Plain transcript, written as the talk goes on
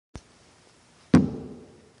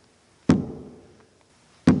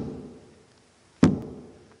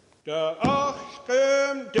De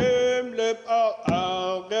achtstem dem lip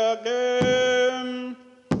al gegem.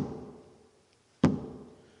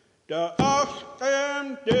 De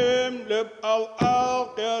achtstem dem lip al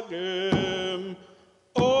gegem.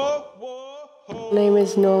 My name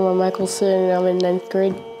is Norma Michelson and I'm in 9th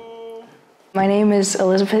grade. My name is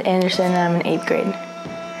Elizabeth Anderson and I'm in 8th grade.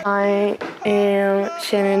 I am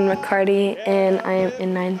Shannon McCarty and I am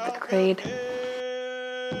in 9th grade.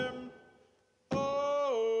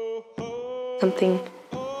 Something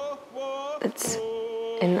that's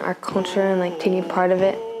in our culture and like taking part of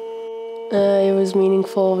it. It was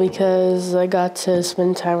meaningful because I got to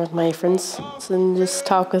spend time with my friends and just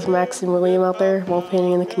talk with Max and William out there while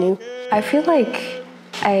painting in the canoe. I feel like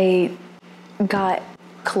I got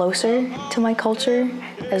closer to my culture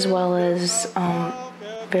as well as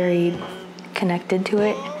very connected to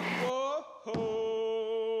it.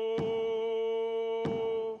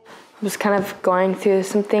 I was kind of going through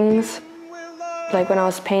some things like when I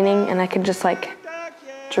was painting, and I could just like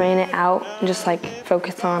drain it out and just like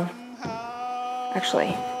focus on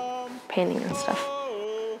actually painting and stuff.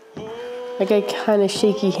 I get kind of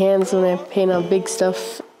shaky hands when I paint on big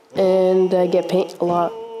stuff, and I get paint a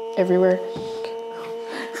lot everywhere.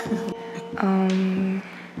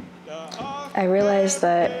 I realized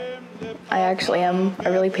that I actually am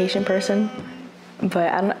a really patient person,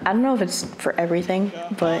 but I don't know if it's for everything,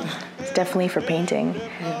 but it's definitely for painting,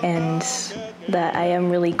 and that I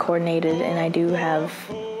am really coordinated and I do have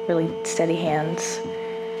really steady hands.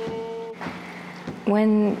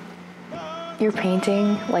 When you're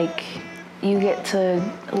painting, like, you get to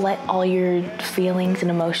let all your feelings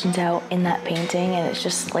and emotions out in that painting, and it's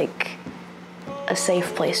just like a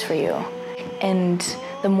safe place for you. And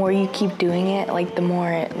the more you keep doing it, like the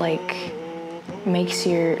more it like makes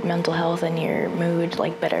your mental health and your mood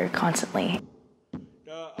like better constantly.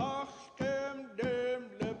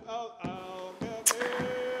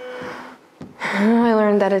 I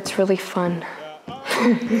learned that it's really fun.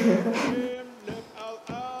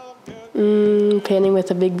 Painting with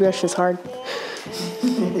a big brush is hard.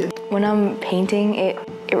 When I'm painting, it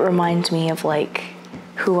reminds me of like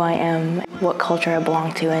who I am, what culture I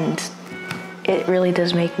belong to, and it really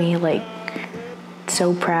does make me like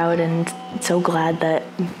so proud and so glad that,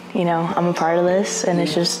 you know, I'm a part of this, and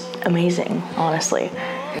it's just amazing, honestly.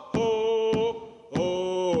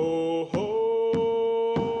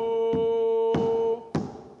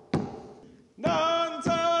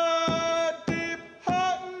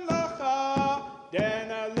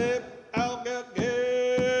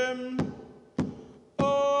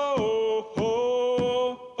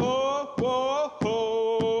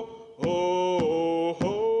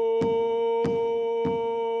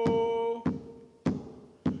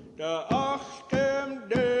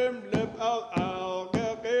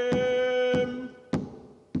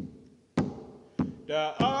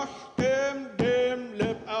 De achtstem dem